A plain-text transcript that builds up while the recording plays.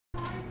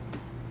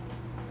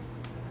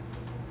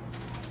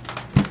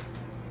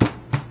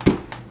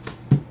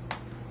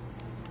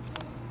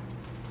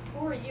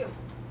you?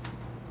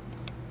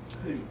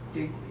 Who do you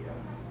think we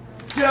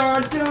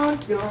are? Dun dun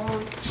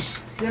dun.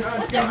 Dun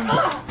dun.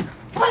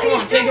 What are Come you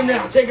on, take him doing?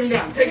 down, take him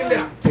down, take him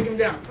down, take him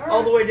down.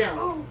 All the way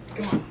down.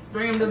 Come on,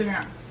 bring him to the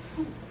ground.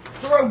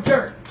 Throw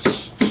dirt.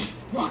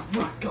 Run,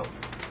 run, go.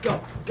 Go,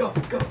 go,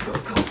 go, go,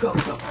 go, go,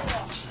 go.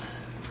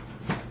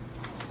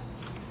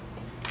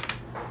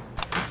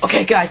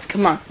 Okay, guys,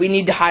 come on. We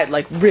need to hide,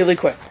 like, really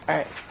quick.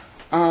 Alright.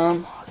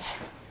 Okay.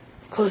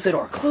 Close the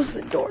door. Close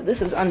the door.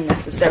 This is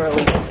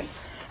unnecessarily open.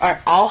 Alright,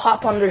 I'll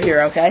hop under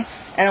here, okay?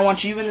 And I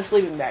want you in the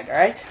sleeping bag,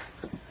 alright?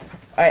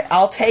 Alright,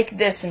 I'll take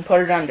this and put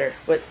it under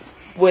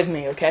with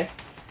me, okay?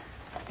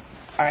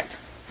 Alright.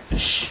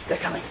 Shh, they're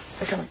coming.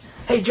 They're coming.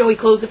 Hey, Joey,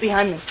 close it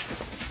behind me.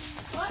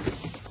 What?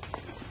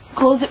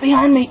 Close it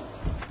behind me.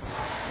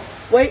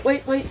 Wait,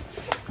 wait, wait.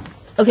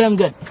 Okay, I'm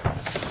good.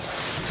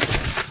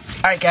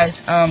 Alright,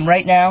 guys,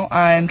 right now,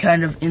 I'm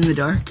kind of in the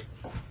dark.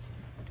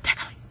 They're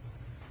coming.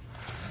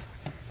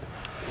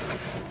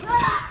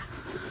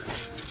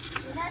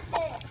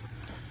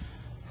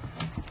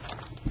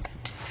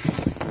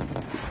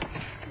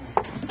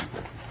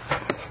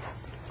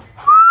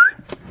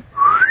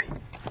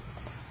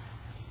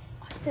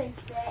 I think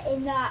they're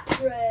in that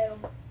room.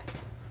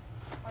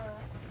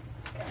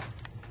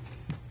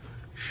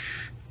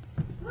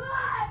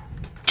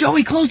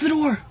 Joey, close the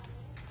door.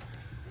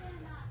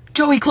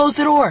 Joey, close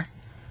the door.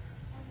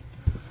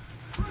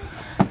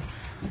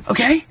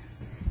 Okay?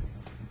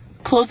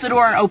 Close the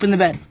door and open the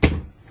bed.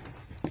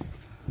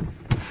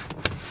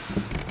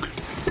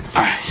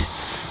 Alright.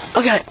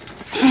 Okay.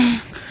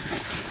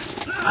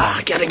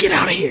 I gotta get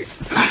out of here.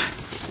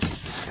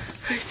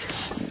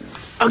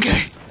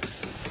 Okay.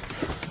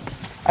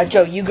 Alright,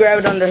 Joe, you grab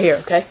it under here,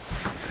 okay?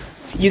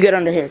 You get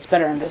under here. It's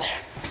better under there.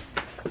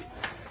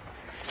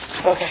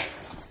 Okay.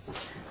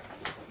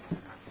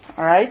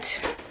 Alright.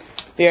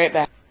 Be right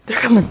back. They're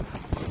coming.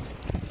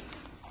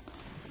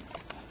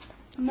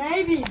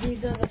 Maybe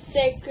these are the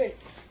sacred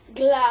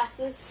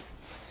glasses.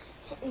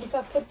 And if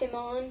I put them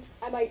on,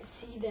 I might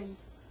see them.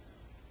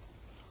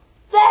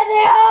 There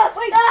they are!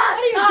 Wait, what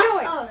are you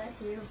doing? Oh,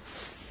 that's you.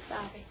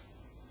 Sorry.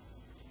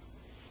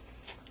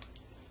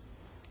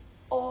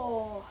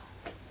 Oh.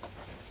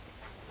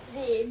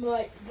 They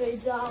might be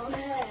down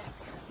here.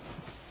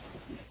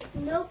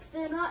 Nope,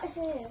 they're not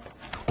here.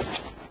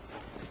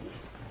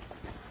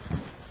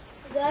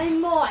 They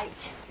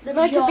might. They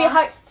might just be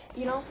high,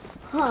 you know?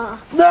 Huh.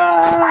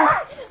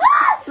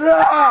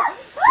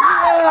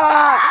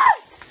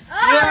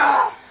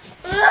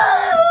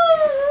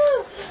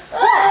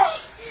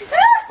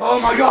 Oh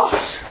my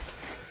gosh!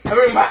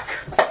 Everyone back!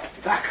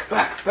 Back,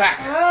 back, back!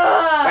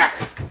 Back!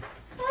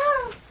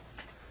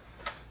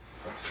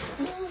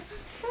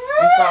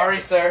 I'm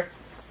sorry, sir.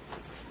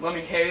 Let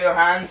me hear your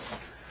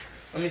hands.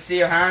 Let me see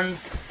your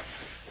hands.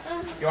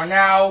 You are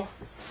now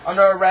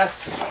under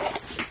arrest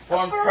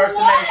for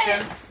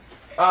impersonation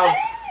of...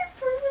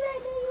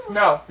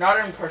 No, not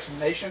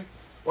impersonation.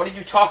 What are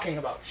you talking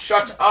about?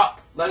 Shut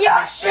up. Let me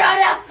Shut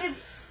up,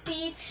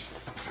 bitch.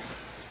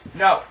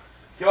 No.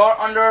 You're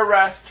under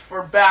arrest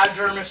for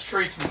badger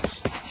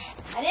mistreatment.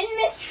 I didn't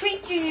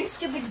mistreat you, you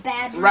stupid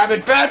badger.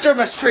 Rabid badger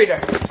mistreater.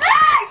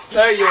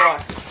 There you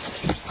are.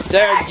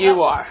 There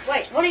you are.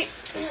 Wait, what did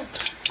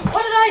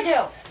I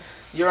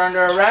do? You're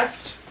under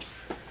arrest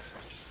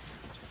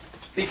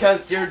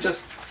because you're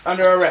just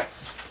under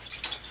arrest.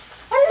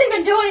 I didn't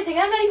even do anything.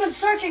 I'm not even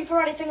searching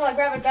for anything like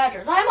rabid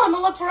badgers. I'm on the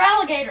look for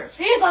alligators.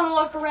 He's on the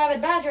look for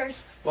rabid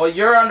badgers. Well,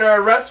 you're under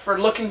arrest for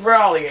looking for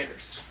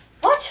alligators.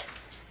 What?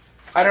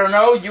 I don't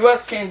know.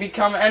 U.S.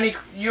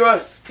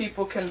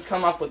 people can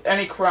come up with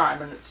any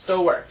crime, and it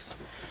still works.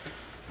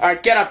 All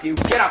right, get up, you.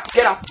 Get up,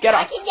 get up, get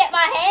up. I can get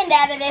my hand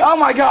out of this. Oh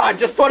my God!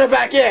 Just put it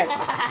back in.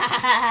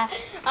 I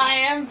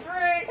am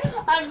free.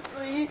 I'm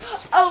free.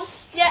 Oh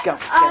yeah, Go,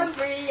 I'm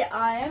free.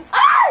 I am.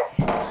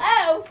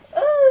 Oh!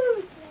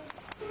 Oh! Ooh!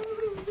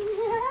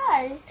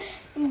 Hi.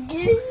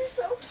 You're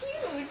so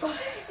cute.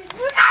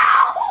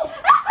 Ow!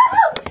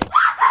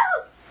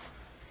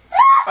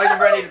 Are you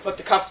ready to put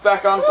the cuffs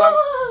back on, son?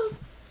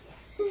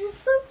 You're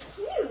so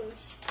cute.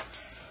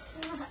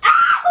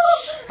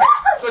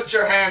 Put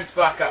your hands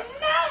back up.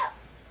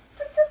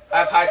 I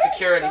have high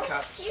security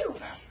cuffs.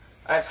 Cute.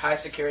 I have high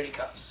security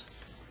cuffs.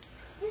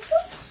 You're so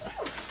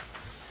cute.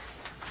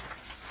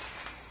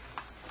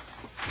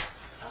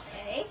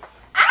 Okay.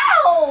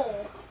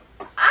 Ow!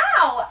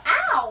 Ow!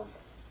 Ow!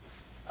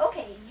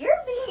 Okay,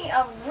 you're being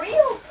a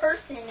real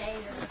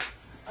impersonator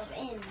of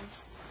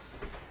ends.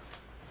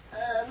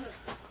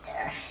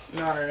 There.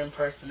 Not an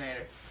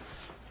impersonator.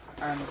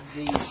 I'm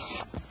the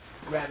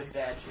rabid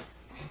badger.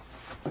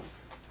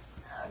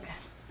 Okay.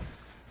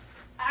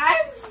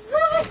 I'm so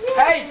cute.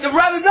 Hey, the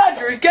rabid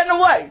badger is getting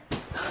away.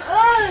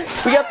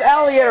 We got the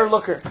alligator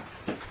looker.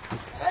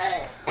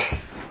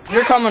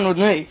 You're coming with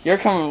me. You're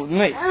coming with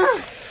me.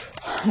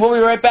 We'll be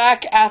right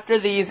back after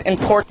these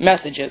important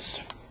messages.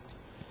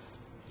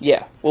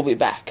 Yeah, we'll be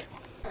back.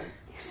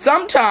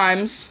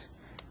 Sometimes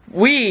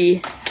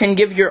we can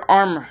give your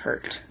arm a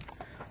hurt.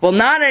 Well,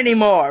 not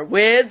anymore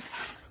with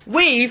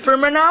Wii for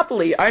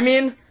Monopoly. I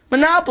mean,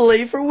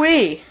 Monopoly for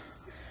Wii.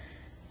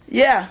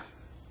 Yeah.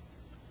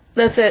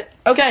 That's it.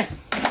 Okay.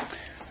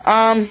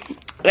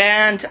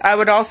 And I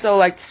would also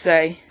like to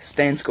say,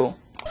 stay in school.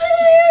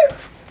 Let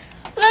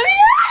me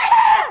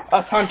out!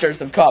 Us hunters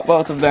have caught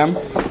both of them.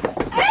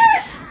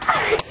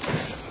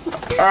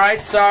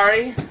 Alright,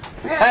 sorry.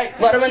 Hey,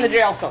 let him in the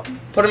jail cell.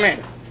 Put him in.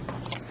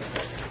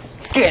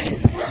 Get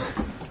in.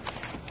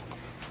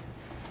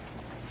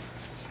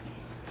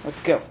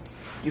 Let's go.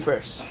 You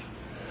first.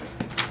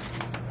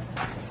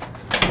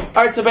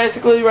 Alright, so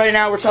basically right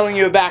now we're telling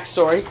you a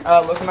backstory.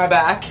 Look at my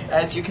back,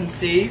 as you can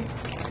see.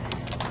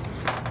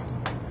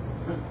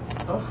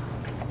 Oh,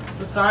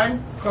 the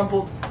sign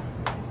crumpled.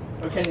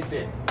 Or can you see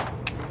it?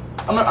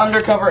 I'm an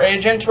undercover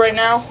agent right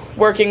now,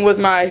 working with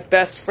my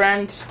best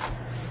friend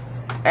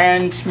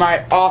and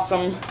my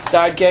awesome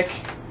sidekick.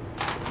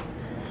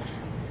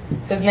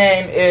 His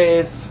name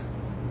is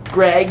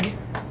Greg,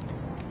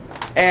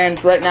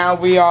 and right now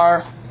we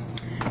are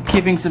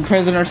keeping some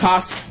prisoners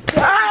hostage.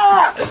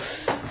 Ah!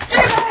 Stay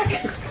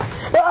back!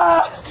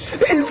 Ah!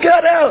 He's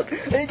got out!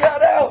 He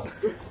got out!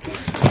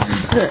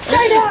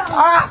 Stay down!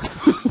 Ah!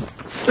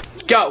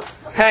 Go!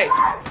 Hey!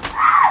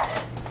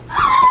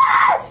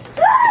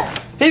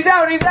 He's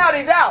out! He's out!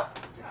 He's out!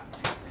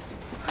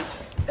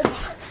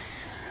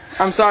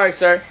 I'm sorry,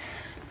 sir,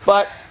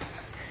 but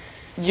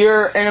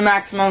you're in a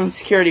maximum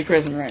security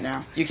prison right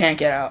now. You can't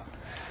get out.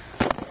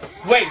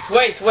 Wait.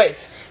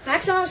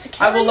 Maximum I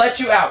security? will let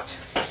you out.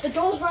 The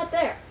door's right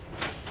there.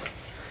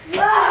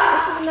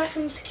 This is a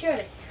maximum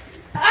security.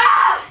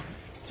 Ah!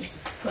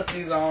 Just put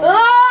these on.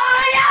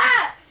 Oh,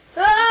 yeah!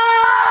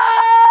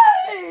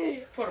 Oh!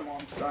 Put them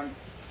on, son.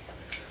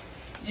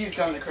 You've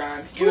done the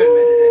crime. You admitted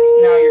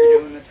it. Now you're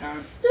doing the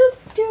time.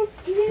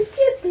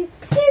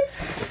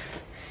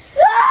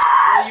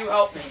 Will you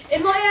help me?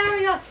 In my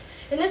area,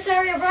 in this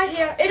area right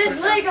here, it is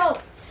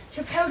legal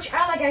to poach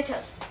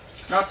alligators.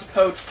 Not to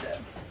poach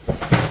them.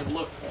 To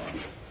look for them.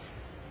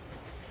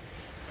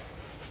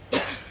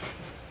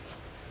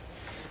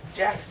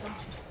 Jackson.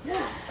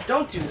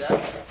 Don't do that.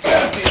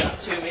 Don't do that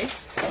to me.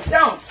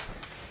 Don't.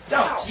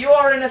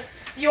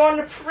 You're in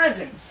a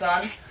prison,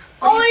 son.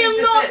 What do you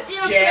think this is?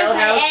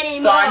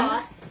 Jailhouse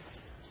fun?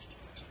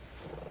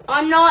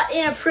 I'm not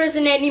in a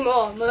prison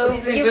anymore, Moo. What do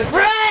you think You this is?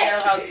 frick!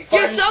 Jailhouse fun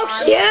You're so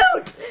time?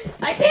 cute!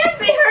 I can't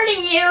be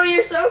hurting you,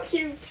 you're so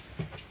cute.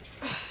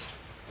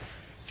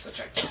 Such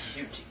a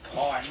cutie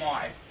pie,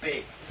 my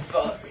big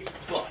furry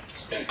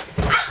butt.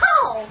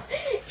 Ow!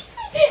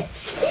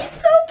 He's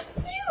so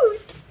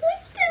cute! Look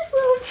at this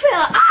little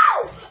fella.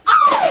 Ow!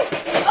 Ow!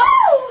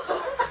 Oh!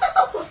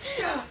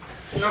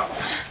 No.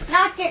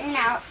 Not getting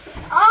out.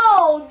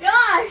 Oh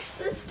gosh,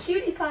 this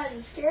cutie pie is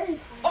a scary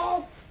pie.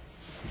 Oh.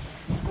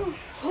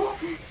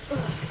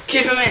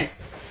 Keep him in.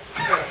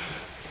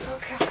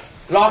 Okay.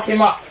 Lock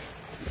him up.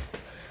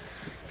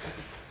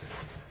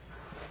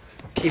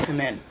 Keep him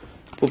in.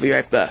 We'll be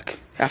right back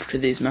after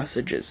these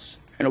messages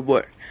and a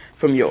word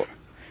from your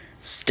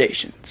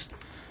stations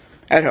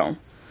at home.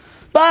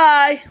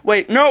 Bye.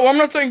 Wait, no, I'm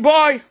not saying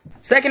bye.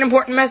 Second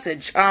important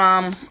message.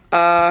 I'm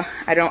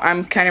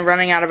kind of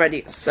running out of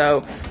ideas,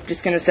 so I'm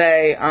just gonna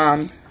say,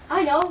 I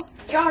know.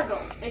 Jargon.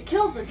 It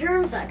kills the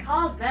germs that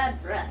cause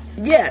bad breath.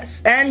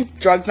 yes, and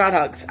drugs, not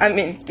hugs. I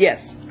mean,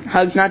 yes,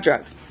 hugs, not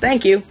drugs.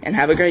 Thank you, and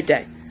have a great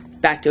day.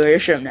 Back to your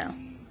show now.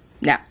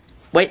 Now.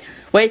 Wait,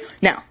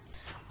 now.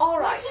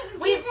 Alright,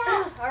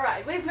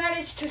 we've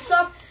managed to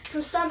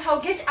somehow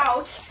get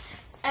out,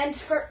 and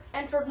for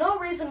no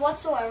reason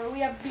whatsoever,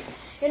 we have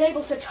been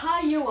able to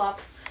tie you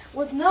up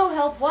with no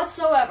help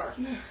whatsoever.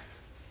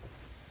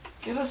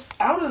 Get us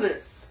out of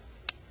this.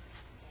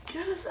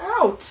 Get us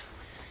out.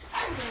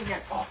 Ask me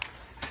again. Oh.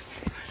 Ask me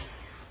a question.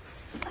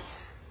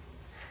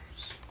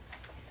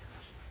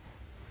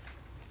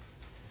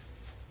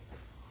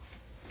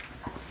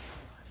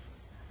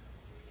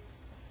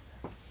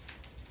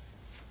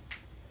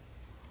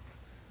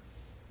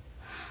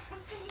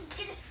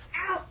 Get us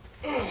out.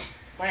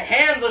 My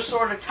hands are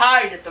sort of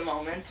tied at the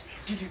moment.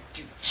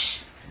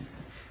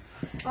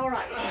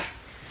 Alright.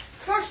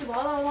 First of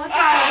all, I want to say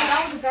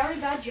that was a very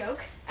bad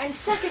joke. And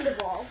second of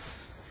all,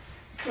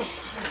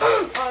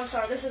 oh, I'm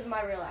sorry, this is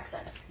my real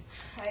accent.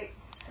 Right?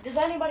 Does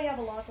anybody have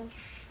a lozenge?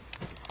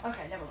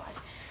 Okay, never mind.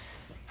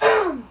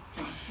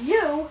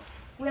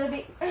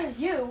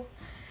 You,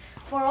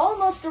 for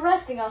almost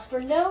arresting us for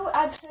no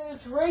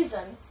absolute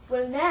reason,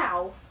 will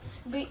now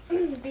be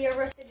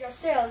arrested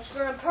yourselves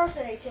for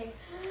impersonating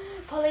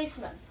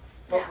policemen.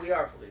 But Now. we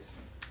are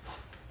policemen.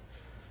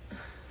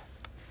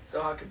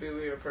 So how could we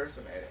be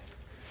impersonating?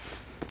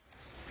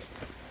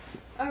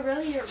 Oh,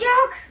 really?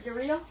 Joke! You're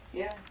real?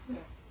 Yeah,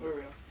 we're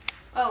real.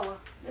 Oh, well,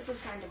 this is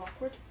kind of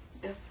awkward.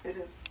 Yeah, it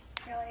is.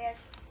 Really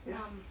is. Yeah.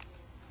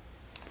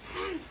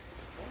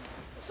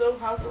 So,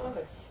 how's the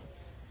weather?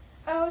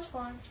 Oh, it's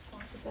fine. It's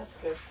fine. That's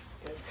good.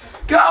 That's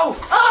good. Go!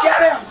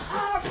 Get him!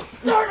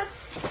 Darn it!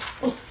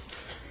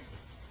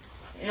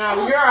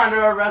 Now, you're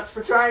under arrest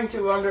for trying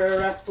to under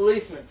arrest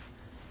policemen.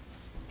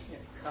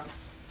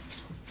 Cuffs.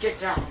 Get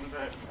down on the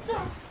bed.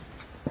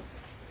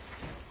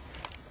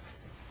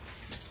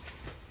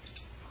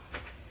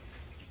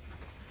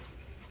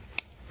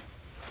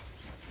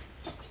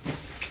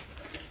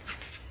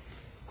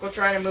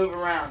 Quit trying to move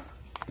around.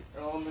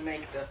 It'll only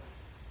make the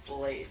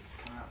blades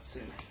come out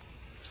sooner.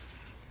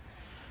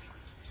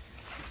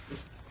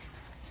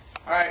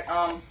 Alright,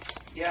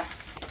 yeah.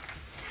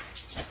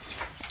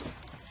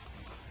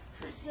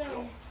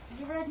 So,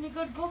 you read any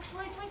good books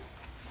lately?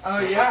 Oh,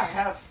 yeah, I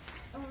have.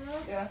 Oh,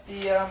 really?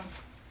 Yeah,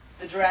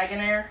 the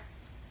Dragon Air.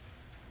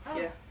 Oh,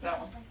 Yeah,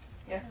 that one.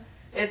 Yeah.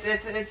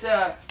 It's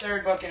a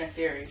third book in a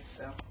series,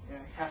 so you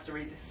have to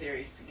read the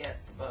series to get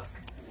the book.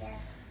 Yeah.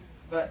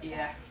 But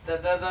yeah,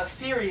 the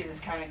series is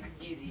kind of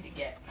easy to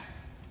get.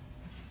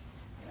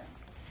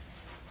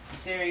 The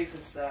series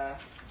is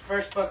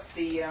first book's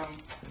the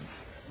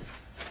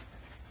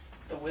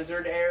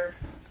Wizard Heir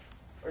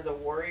or the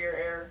Warrior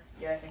Heir.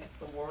 Yeah, I think it's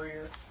the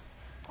Warrior.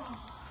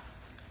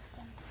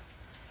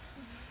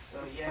 So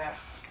yeah.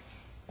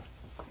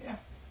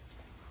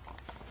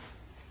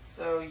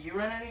 So you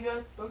read any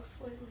good books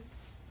lately?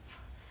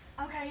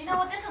 Okay, you know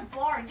what? This is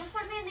boring. Just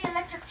put me in the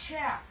electric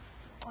chair.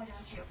 Why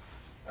don't you?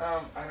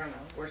 I don't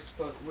know.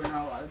 We're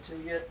not allowed to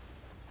yet.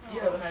 You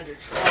haven't had your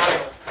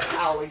trial,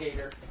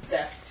 alligator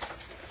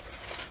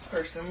theft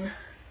person.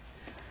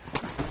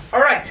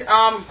 Alright,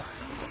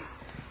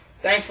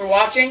 thanks for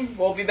watching.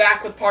 We'll be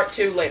back with part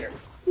 2 later.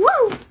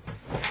 Woo!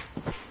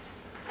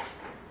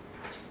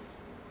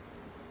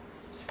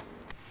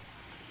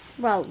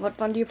 Well, what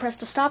button do you press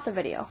to stop the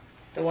video?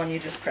 The one you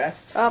just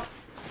pressed. Up.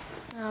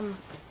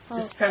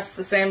 Just press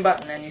the same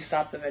button and you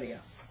stop the video.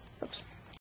 Oops.